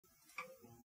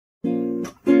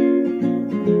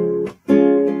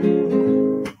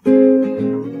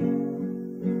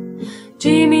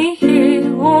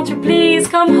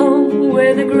home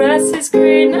where the grass is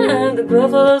green and the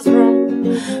buffaloes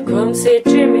roam. Come see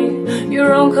Jimmy,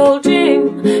 your Uncle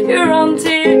Jim, your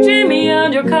Auntie Jimmy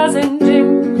and your cousin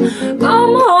Jim.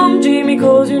 Come home Jimmy,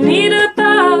 cause you need a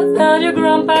bath, and your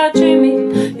Grandpa Jimmy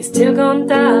is still gone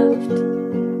daft.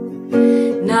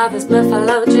 Now there's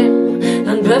Buffalo Jim,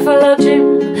 and Buffalo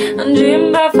Jim, and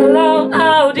Jim Buffalo,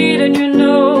 how didn't you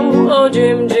know? Oh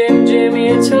Jim, Jim, Jimmy,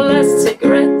 it's your last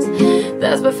cigarette.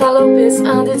 There's buffalo piss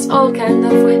and it's all kind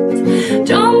of wet.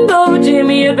 Jumbo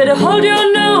Jimmy, you better hold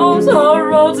your nose, all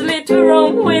roads lead to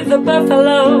Rome with the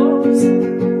buffaloes.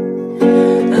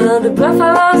 The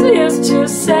buffaloes used to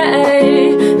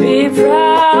say, be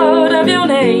proud of your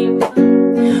name.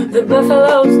 The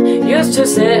buffaloes used to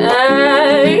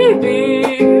say,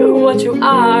 be what you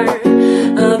are.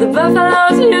 The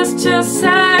buffaloes used to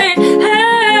say,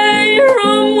 hey,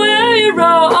 roam where you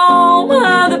roam.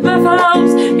 The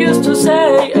buffaloes used to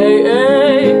say, hey,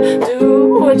 hey,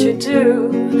 do what you do.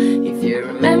 If you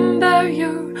remember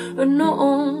you're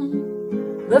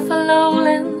unknown, Buffalo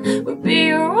Land will be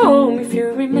your home. If you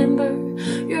remember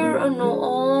you're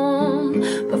unknown,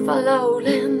 Buffalo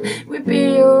Land will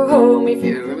be your home. If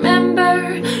you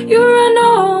remember you're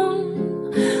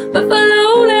unknown,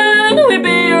 Buffalo Land